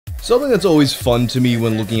Something that's always fun to me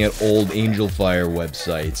when looking at old Angelfire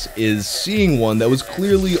websites is seeing one that was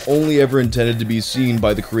clearly only ever intended to be seen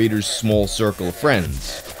by the creator's small circle of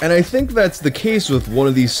friends. And I think that's the case with one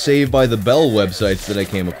of these Saved by the Bell websites that I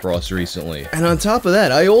came across recently. And on top of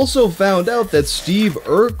that, I also found out that Steve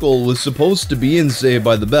Urkel was supposed to be in Saved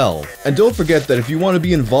by the Bell. And don't forget that if you want to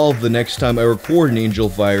be involved the next time I record an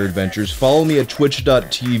Angelfire Adventures, follow me at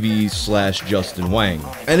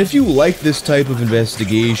twitch.tv/JustinWang. And if you like this type of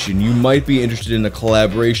investigation, you might be interested in a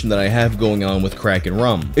collaboration that I have going on with Kraken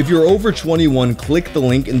Rum. If you're over 21, click the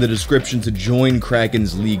link in the description to join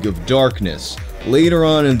Kraken's League of Darkness. Later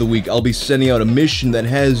on in the week, I'll be sending out a mission that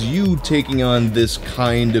has you taking on this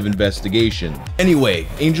kind of investigation. Anyway,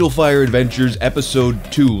 Angelfire Adventures Episode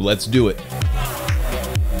 2, let's do it.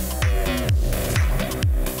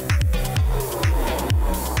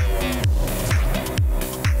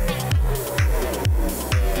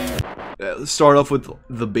 Let's start off with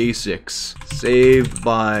the basics. Saved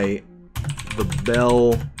by the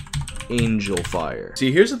Bell Angelfire.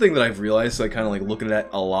 See, here's the thing that I've realized, like, kind of like looking at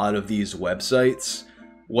a lot of these websites.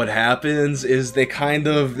 What happens is they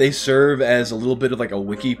serve as a little bit of like a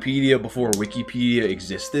Wikipedia before Wikipedia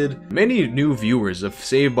existed. Many new viewers of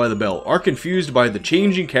Saved by the Bell are confused by the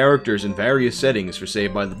changing characters in various settings for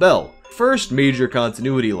Saved by the Bell. First major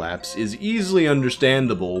continuity lapse is easily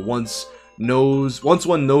understandable once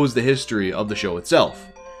one knows the history of the show itself.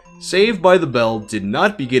 Saved by the Bell did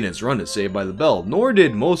not begin its run as Saved by the Bell, nor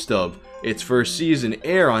did most of its first season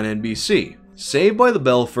air on NBC. Saved by the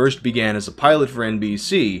Bell first began as a pilot for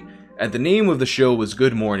NBC, and the name of the show was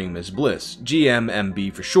Good Morning Miss Bliss,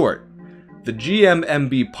 GMMB for short. The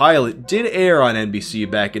GMMB pilot did air on NBC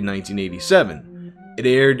back in 1987. It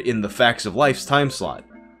aired in the Facts of Life's time slot.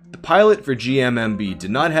 The pilot for GMMB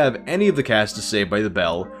did not have any of the cast of Saved by the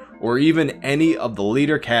Bell, or even any of the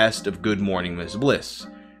later cast of Good Morning Miss Bliss.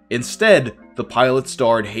 Instead, the pilot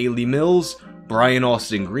starred Hayley Mills, Brian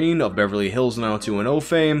Austin Green of Beverly Hills 90210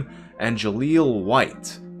 fame, and Jaleel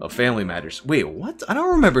White of Family Matters. Wait, what? I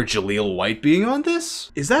don't remember Jaleel White being on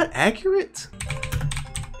this? Is that accurate?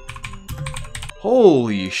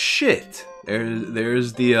 Holy shit.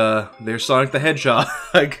 There's Sonic the Hedgehog.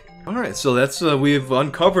 Alright, so that's, we've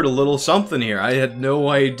uncovered a little something here. I had no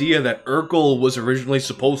idea that Urkel was originally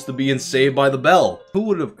supposed to be in Saved by the Bell. Who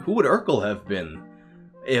would Urkel have been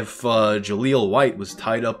if Jaleel White was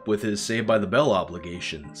tied up with his Saved by the Bell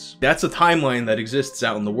obligations? That's a timeline that exists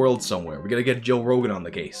out in the world somewhere. We gotta get Joe Rogan on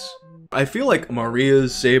the case. I feel like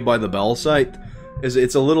Maria's Saved by the Bell site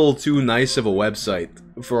it's a little too nice of a website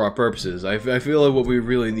for our purposes. I feel like what we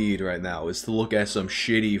really need right now is to look at some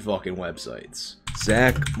shitty fucking websites.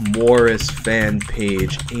 Zach Morris fan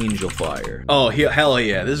page Angelfire. Oh, hell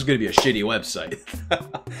yeah, this is gonna be a shitty website.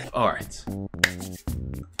 Alright.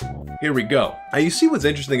 Here we go. You see what's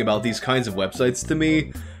interesting about these kinds of websites to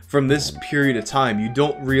me? From this period of time, you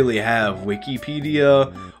don't really have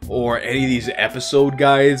Wikipedia or any of these episode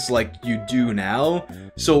guides like you do now.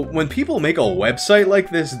 So when people make a website like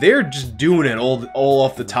this, they're just doing it all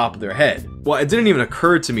off the top of their head. Well, it didn't even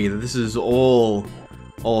occur to me that this is all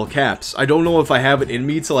caps. I don't know if I have it in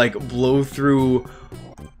me to like blow through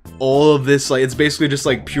all of this. Like, it's basically just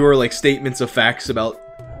like pure like statements of facts about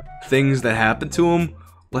things that happened to them.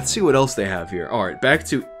 Let's see what else they have here. All right, back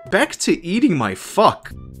to eating my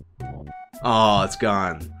fuck. Oh, it's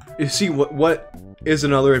gone. You see what is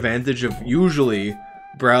another advantage of usually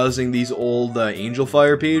browsing these old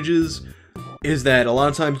Angelfire pages is that a lot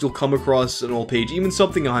of times you'll come across an old page, even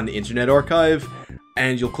something on Internet Archive,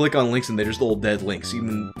 and you'll click on links and they're just old dead links.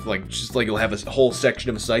 Even like just like you'll have a whole section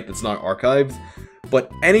of a site that's not archived.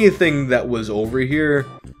 But anything that was over here,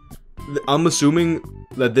 I'm assuming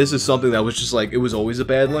that this is something that was just like, it was always a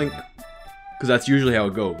bad link, because that's usually how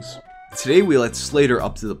it goes. Today we let Slater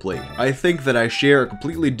up to the plate. I think that I share a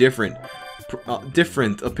completely different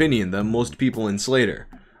opinion than most people in Slater.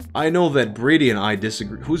 I know that Brady and I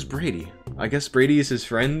disagree. Who's Brady? I guess Brady is his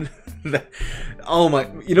friend? Oh my,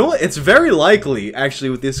 you know what? It's very likely, actually,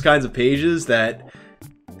 with these kinds of pages that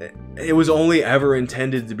it was only ever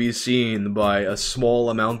intended to be seen by a small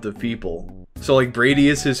amount of people. So like Brady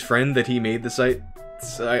is his friend that he made the site,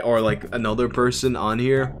 or like another person on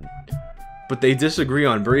here. But they disagree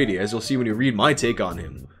on Brady, as you'll see when you read my take on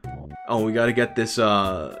him. Oh, we gotta get this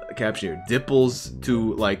caption here. Dipples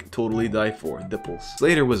to, like, totally die for. Dipples.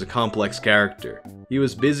 Slater was a complex character. He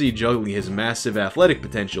was busy juggling his massive athletic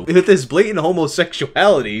potential with his blatant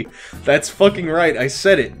homosexuality. That's fucking right, I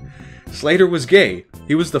said it. Slater was gay.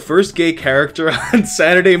 He was the first gay character on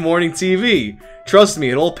Saturday morning TV. Trust me,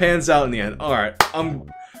 it all pans out in the end. Alright,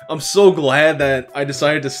 I'm so glad that I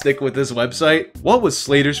decided to stick with this website. What was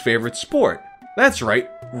Slater's favorite sport? That's right,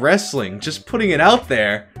 wrestling, just putting it out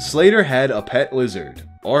there. Slater had a pet lizard,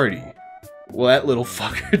 Artie. Well, that little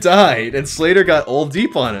fucker died, and Slater got all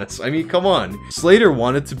deep on us. I mean, come on. Slater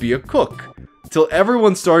wanted to be a cook. Till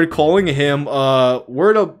everyone started calling him,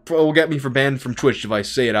 word up will get me for banned from Twitch if I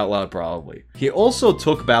say it out loud, probably. He also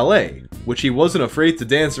took ballet, which he wasn't afraid to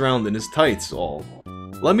dance around in his tights all.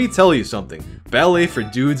 Let me tell you something, ballet for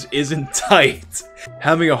dudes isn't tight.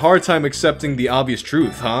 Having a hard time accepting the obvious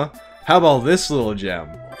truth, huh? How about this little gem?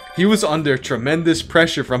 He was under tremendous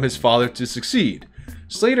pressure from his father to succeed.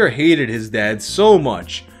 Slater hated his dad so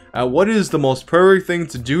much. What is the most perfect thing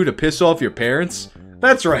to do to piss off your parents?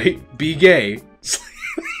 That's right, be gay.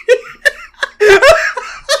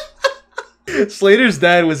 Slater's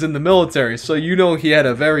dad was in the military, so you know he had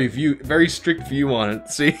a very strict view on it,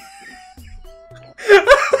 see?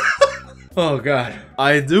 Oh god.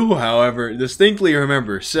 I do, however, distinctly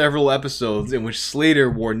remember several episodes in which Slater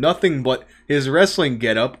wore nothing but his wrestling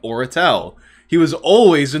getup or a towel. He was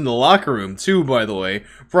always in the locker room too, by the way,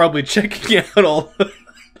 probably checking out all the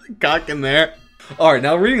cock in there. Alright,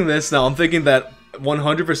 now reading this, now I'm thinking that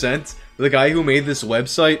 100% the guy who made this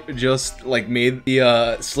website just, like, made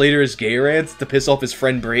the, Slater's gay rant to piss off his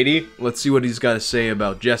friend Brady. Let's see what he's got to say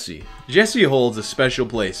about Jesse. Jesse holds a special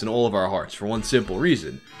place in all of our hearts for one simple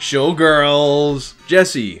reason. Showgirls!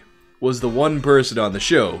 Jesse was the one person on the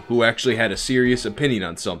show who actually had a serious opinion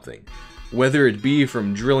on something. Whether it be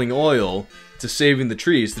from drilling oil, to saving the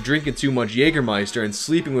trees, to drinking too much Jägermeister and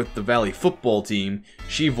sleeping with the Valley football team,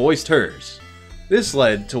 she voiced hers. This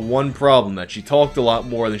led to one problem, that she talked a lot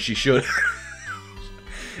more than she should.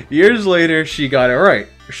 Years later, she got it right.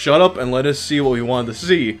 Shut up and let us see what we wanted to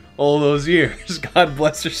see all those years. God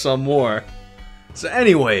bless her some more. So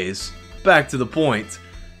anyways, back to the point.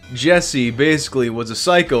 Jesse basically was a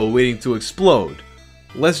psycho waiting to explode.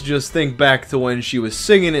 Let's just think back to when she was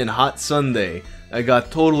singing in Hot Sunday and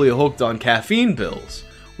got totally hooked on caffeine pills.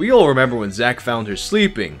 We all remember when Zach found her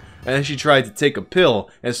sleeping, and then she tried to take a pill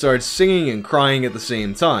and started singing and crying at the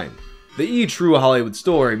same time. The E! True Hollywood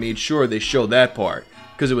Story made sure they showed that part,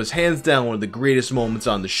 because it was hands down one of the greatest moments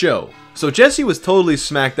on the show. So Jessie was totally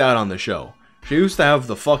smacked out on the show. She used to have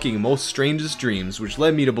the fucking most strangest dreams, which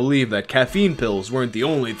led me to believe that caffeine pills weren't the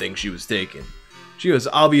only thing she was taking. She was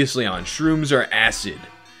obviously on shrooms or acid.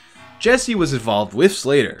 Jesse was involved with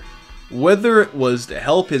Slater. Whether it was to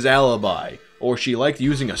help his alibi, or she liked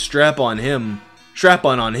using a strap-on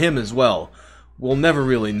on him as well, we'll never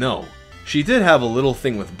really know. She did have a little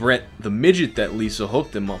thing with Brett, the midget that Lisa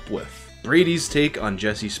hooked him up with. Brady's take on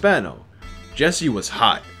Jessie Spano. Jessie was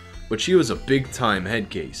hot, but she was a big-time head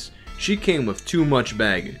case. She came with too much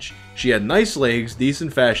baggage. She had nice legs,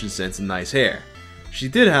 decent fashion sense, and nice hair. She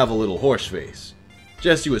did have a little horse face.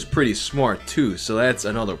 Jessie was pretty smart too, so that's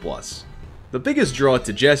another plus. The biggest draw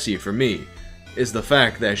to Jessie for me is the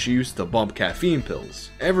fact that she used to bump caffeine pills.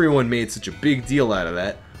 Everyone made such a big deal out of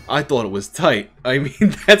that. I thought it was tight. I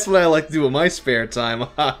mean, that's what I like to do in my spare time.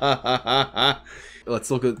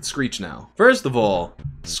 Let's look at Screech now. First of all,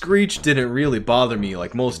 Screech didn't really bother me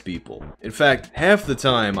like most people. In fact, half the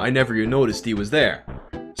time I never even noticed he was there.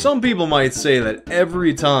 Some people might say that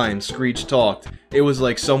every time Screech talked, it was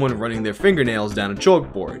like someone running their fingernails down a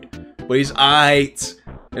chalkboard. But he's aight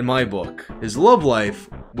in my book. His love life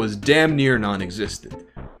was damn near non-existent.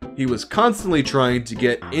 He was constantly trying to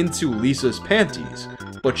get into Lisa's panties,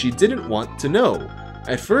 but she didn't want to know.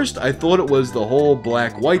 At first, I thought it was the whole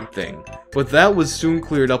black-white thing, but that was soon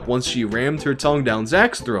cleared up once she rammed her tongue down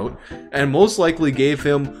Zach's throat, and most likely gave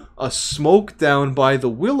him a smoke down by the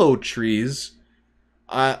willow trees.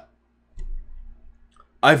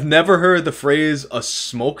 I've never heard the phrase, a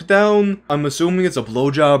smoke down. I'm assuming it's a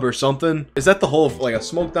blowjob or something. Is that the whole, like, a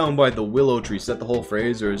smoke down by the willow tree? Is that the whole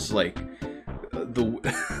phrase, or is, like,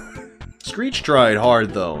 Screech tried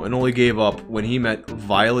hard, though, and only gave up when he met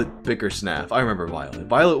Violet Bickersnaff. I remember Violet.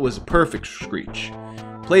 Violet was a perfect Screech.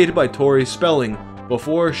 Played by Tori Spelling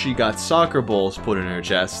before she got soccer balls put in her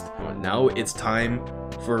chest. Now it's time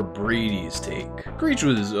for Brady's take. Screech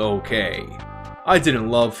was okay. I didn't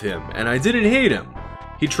love him, and I didn't hate him.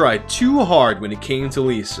 He tried too hard when it came to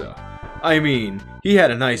Lisa. I mean, he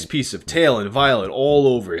had a nice piece of tail and Violet all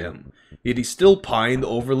over him, yet he still pined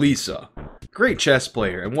over Lisa. Great chess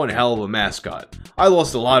player and one hell of a mascot. I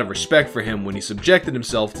lost a lot of respect for him when he subjected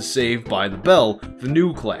himself to Saved by the Bell, the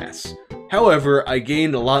new class. However, I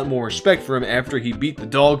gained a lot more respect for him after he beat the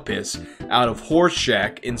dog piss out of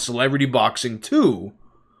Horseshack in Celebrity Boxing 2.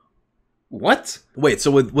 What? Wait,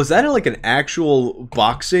 so was that like an actual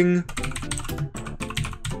boxing?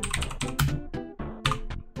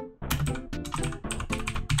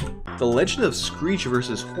 The Legend of Screech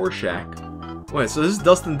vs. Horseshack. Wait, so this is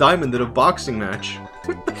Dustin Diamond did a boxing match.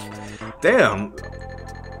 What Damn.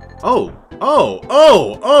 Oh!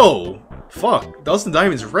 Fuck. Dustin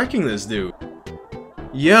Diamond's wrecking this dude.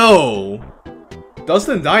 Yo!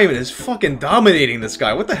 Dustin Diamond is fucking dominating this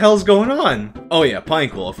guy. What the hell's going on? Oh yeah,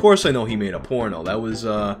 Pineclaw. Of course I know he made a porno. That was,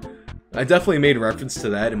 I definitely made reference to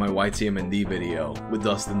that in my YTMND video with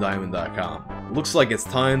DustinDiamond.com. Looks like it's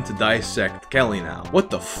time to dissect Kelly now. What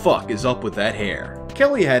the fuck is up with that hair?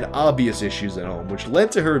 Kelly had obvious issues at home, which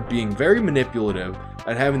led to her being very manipulative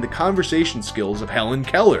and having the conversation skills of Helen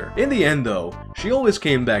Keller. In the end though, she always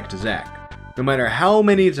came back to Zach. No matter how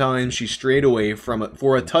many times she strayed away from it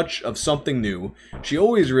for a touch of something new, she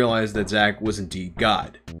always realized that Zach was indeed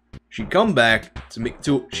God. She'd come back to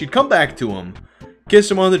him,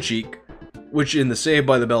 kiss him on the cheek, which in the Saved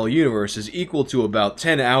by the Bell universe is equal to about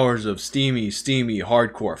 10 hours of steamy,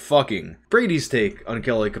 hardcore fucking. Brady's take on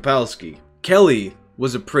Kelly Kapowski. Kelly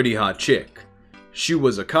was a pretty hot chick. She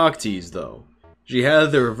was a cock tease though. She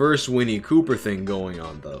had the reverse Winnie Cooper thing going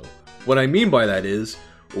on though. What I mean by that is,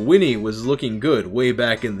 Winnie was looking good way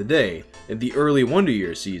back in the day, in the early Wonder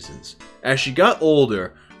Year seasons. As she got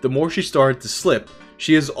older, the more she started to slip.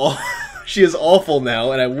 She is awful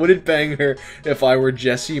now, and I wouldn't bang her if I were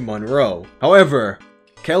Jessie Monroe. However,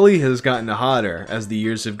 Kelly has gotten hotter as the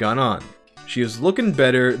years have gone on. She is looking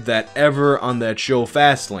better than ever on that show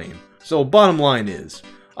Fastlane. So bottom line is,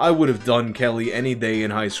 I would have done Kelly any day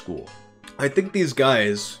in high school. I think these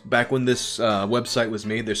guys, back when this website was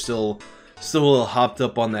made, they're still a little hopped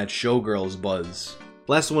up on that showgirls buzz.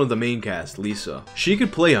 Last one of the main cast, Lisa. She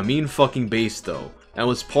could play a mean fucking bass though, and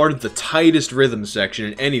was part of the tightest rhythm section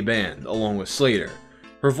in any band, along with Slater.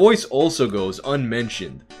 Her voice also goes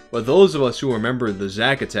unmentioned, but those of us who remember the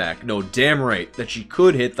Zack Attack know damn right that she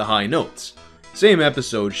could hit the high notes. Same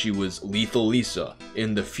episode she was Lethal Lisa,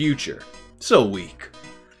 in the future. So weak.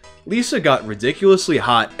 Lisa got ridiculously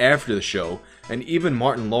hot after the show, and even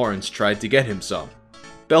Martin Lawrence tried to get him some.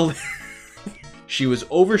 She was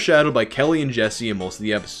overshadowed by Kelly and Jesse in most of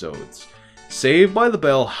the episodes. Saved by the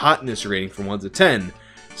Bell hotness rating from 1 to 10.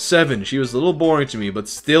 7. She was a little boring to me, but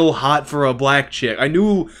still hot for a black chick. I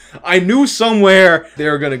knew somewhere they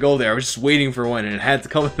were gonna go there. I was just waiting for one, and it had to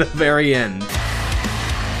come at the very end.